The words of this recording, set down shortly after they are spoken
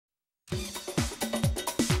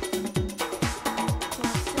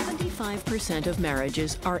25% of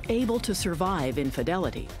marriages are able to survive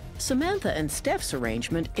infidelity. Samantha and Steph's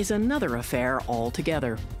arrangement is another affair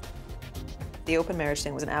altogether. The open marriage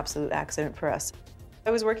thing was an absolute accident for us.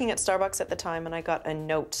 I was working at Starbucks at the time, and I got a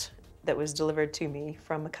note that was delivered to me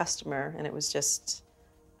from a customer, and it was just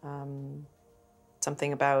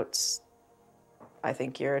something about, "I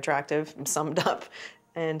think you're attractive," summed up.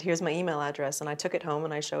 And here's my email address. And I took it home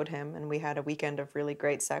and I showed him, and we had a weekend of really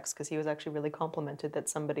great sex because he was actually really complimented that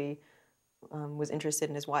somebody was interested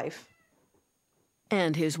in his wife.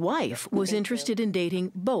 And his wife was interested in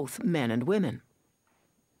dating both men and women.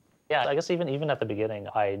 Yeah, I guess even at the beginning,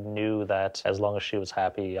 I knew that as long as she was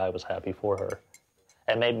happy, I was happy for her.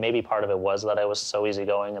 And maybe part of it was that I was so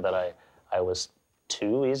easygoing that I was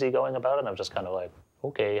too easygoing about it. And I was just kind of like,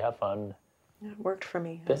 okay, have fun. Yeah, it worked for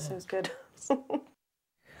me. It was good.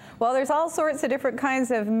 Well, there's all sorts of different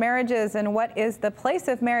kinds of marriages, and what is the place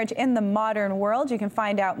of marriage in the modern world? You can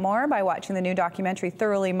find out more by watching the new documentary,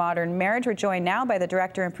 Thoroughly Modern Marriage. We're joined now by the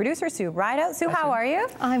director and producer, Sue Ridout. Sue, how are you?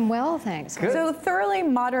 I'm well, thanks. Good. So, Thoroughly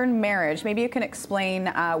Modern Marriage, maybe you can explain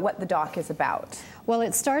what the doc is about. Well,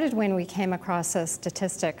 it started when we came across a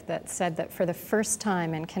statistic that said that for the first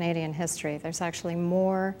time in Canadian history, there's actually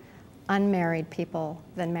more unmarried people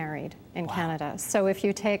than married in Canada. So if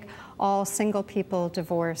you take all single people,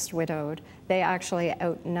 divorced, widowed, they actually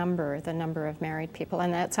outnumber the number of married people.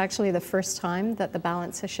 And that's actually the first time that the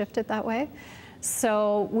balance has shifted that way.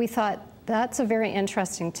 So we thought that's a very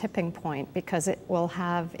interesting tipping point because it will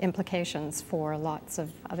have implications for lots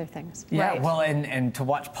of other things. Yeah, right. well, and to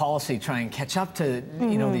watch policy try and catch up to,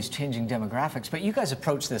 you know, these changing demographics. But you guys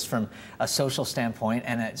approach this from a social standpoint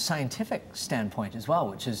and a scientific standpoint as well,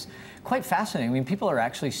 which is quite fascinating. I mean, people are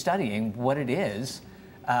actually studying what it is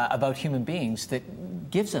about human beings that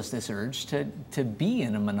gives us this urge to be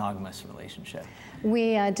in a monogamous relationship.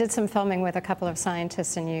 We did some filming with a couple of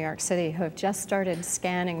scientists in New York City who have just started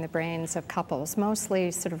scanning the brains of couples,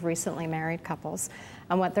 mostly sort of recently married couples.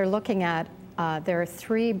 And what they're looking at, there are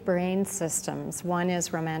three brain systems. One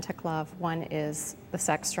is romantic love, one is the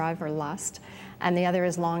sex drive or lust, and the other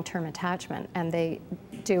is long-term attachment. And they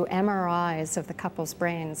do MRIs of the couple's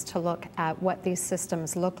brains to look at what these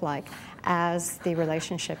systems look like as the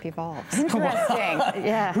relationship evolves. Interesting.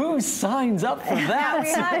 Yeah. Who signs up for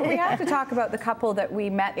that? we have to talk about the couple that we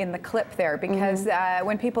met in the clip there, because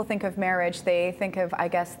when people think of marriage, they think of, I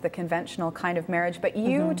guess, the conventional kind of marriage, but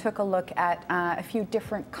you took a look at a few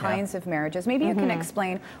different kinds of marriages. Maybe you can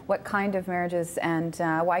explain what kind of marriages and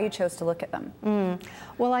why you chose to look at them.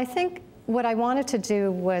 Well, I think what I wanted to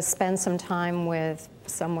do was spend some time with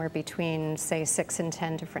somewhere between, say, 6 and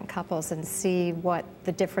 10 different couples and see what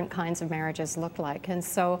the different kinds of marriages look like. And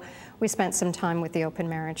so we spent some time with the open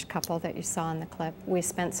marriage couple that you saw in the clip. We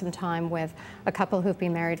spent some time with a couple who've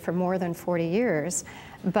been married for more than 40 years,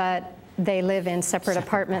 but they live in separate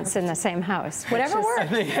apartments in the same house. Whatever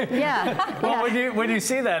works. Yeah. Well, when you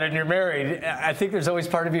see that and you're married, I think there's always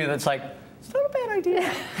part of you that's like, it's not a bad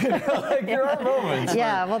idea. Like, there are moments.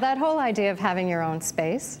 Yeah, well, that whole idea of having your own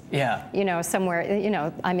space. Yeah. You know, somewhere, you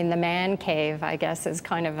know, I mean, the man cave, I guess, is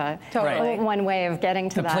kind of a Totally. one way of getting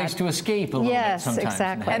to The that. place to escape a little bit sometimes. Yes,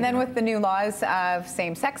 exactly. And then with the new laws of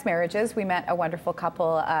same-sex marriages, we met a wonderful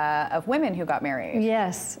couple of women who got married.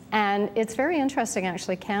 Yes, and it's very interesting,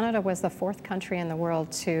 actually. Canada was the 4th country in the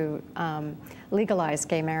world to legalize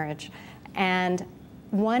gay marriage. And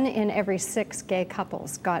 1 in every 6 gay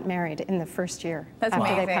couples got married in the first year. That's after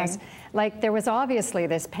amazing. They passed. Like, there was obviously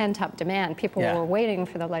this pent-up demand. People were waiting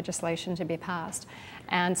for the legislation to be passed.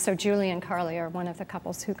 And so Julie and Carly are one of the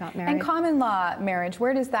couples who got married. And common law marriage,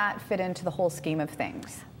 where does that fit into the whole scheme of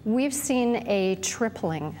things? We've seen a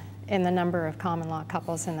tripling in the number of common law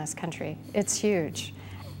couples in this country. It's huge.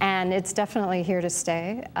 And it's definitely here to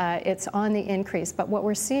stay. It's on the increase. But what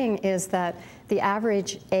we're seeing is that the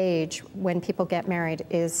average age when people get married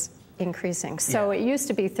is increasing. So it used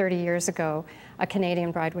to be 30 years ago, a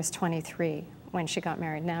Canadian bride was 23 when she got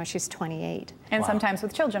married. Now she's 28. And sometimes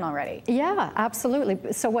with children already. Yeah,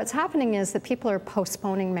 absolutely. So what's happening is that people are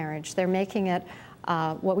postponing marriage. They're making it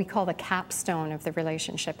what we call the capstone of the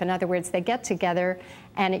relationship. In other words, they get together,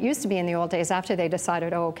 and it used to be in the old days, after they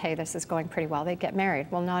decided, oh, okay, this is going pretty well, they'd get married.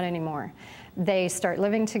 Well, not anymore. They start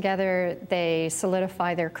living together, they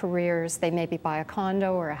solidify their careers, they maybe buy a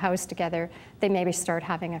condo or a house together, they maybe start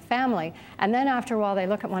having a family. And then after a while, they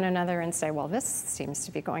look at one another and say, well, this seems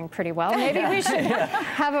to be going pretty well. Maybe we should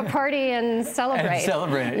have a party and celebrate. And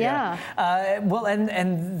celebrate, yeah. Well,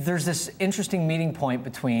 and there's this interesting meeting point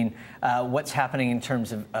between what's happening in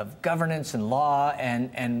terms of governance and law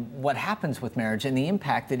and what happens with marriage and the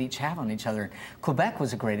impact that each have on each other. Quebec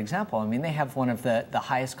was a great example. I mean, they have one of the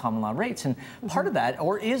highest common law rates, and part of that,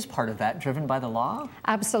 or is part of that, driven by the law?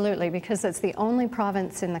 Absolutely, because it's the only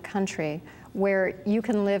province in the country where you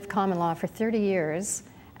can live common law for 30 years,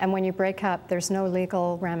 and when you break up, there's no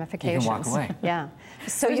legal ramifications. You can walk away. Yeah.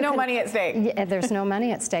 So there's no money at stake. Yeah, there's no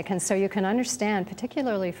money at stake, and so you can understand,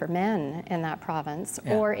 particularly for men in that province,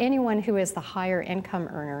 or anyone who is the higher income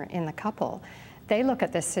earner in the couple, they look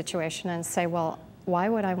at this situation and say, well, why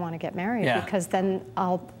would I want to get married? Yeah. Because then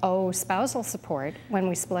I'll owe spousal support when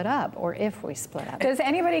we split up, or if we split up. Does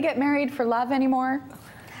anybody get married for love anymore?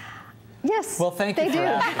 Yes, well, thank you they for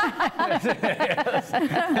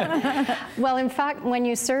do. Well, in fact, when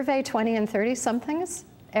you survey 20 and 30-somethings,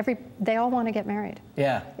 they all want to get married.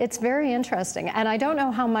 Yeah. It's very interesting. And I don't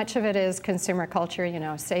know how much of it is consumer culture, you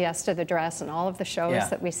know, Say Yes to the Dress and all of the shows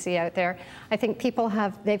that we see out there. I think people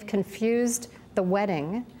they've confused the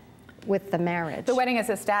wedding with the marriage. The wedding as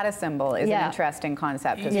a status symbol is an interesting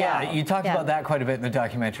concept as well. Yeah, you talked about that quite a bit in the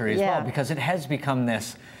documentary as well, because it has become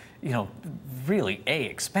this, you know, really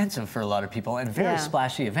expensive for a lot of people and very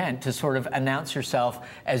splashy event to sort of announce yourself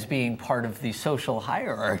as being part of the social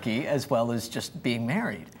hierarchy as well as just being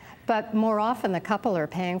married. But more often the couple are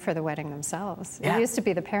paying for the wedding themselves. Yeah. It used to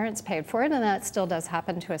be the parents paid for it, and that still does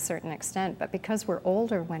happen to a certain extent, but because we're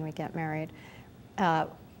older when we get married,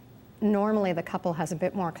 normally the couple has a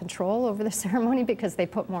bit more control over the ceremony because they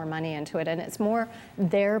put more money into it, and it's more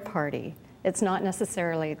their party. It's not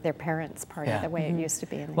necessarily their parents' party the way it used to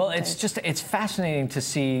be in the Well, old it's days. just, it's fascinating to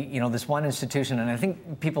see, you know, this one institution, and I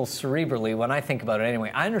think people cerebrally, when I think about it anyway,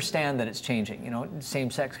 I understand that it's changing, you know,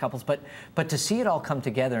 same-sex couples, but to see it all come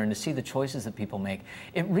together and to see the choices that people make,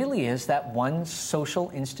 it really is that one social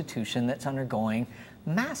institution that's undergoing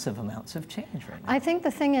massive amounts of change right now. I think the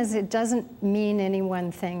thing is, it doesn't mean any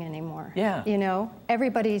one thing anymore. Yeah. You know,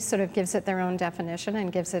 everybody sort of gives it their own definition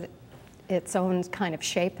and gives it its own kind of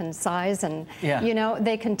shape and size, and you know,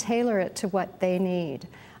 they can tailor it to what they need.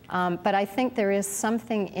 But I think there is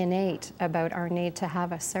something innate about our need to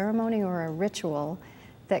have a ceremony or a ritual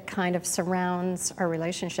that kind of surrounds our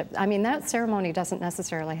relationship. I mean, that ceremony doesn't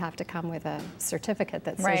necessarily have to come with a certificate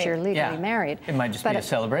that says you're legally married. It might just be a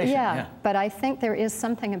celebration. Yeah, but I think there is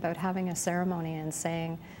something about having a ceremony and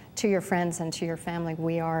saying to your friends and to your family,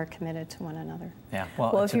 we are committed to one another. Yeah.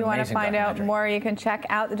 Well, if you want to find out more, you can check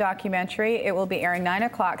out the documentary. It will be airing 9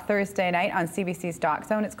 o'clock Thursday night on CBC's Doc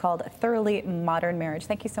Zone. It's called Thoroughly Modern Marriage.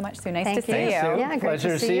 Thank you so much, Sue. Nice to see you. Yeah, great Pleasure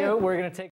to see you. We're going to take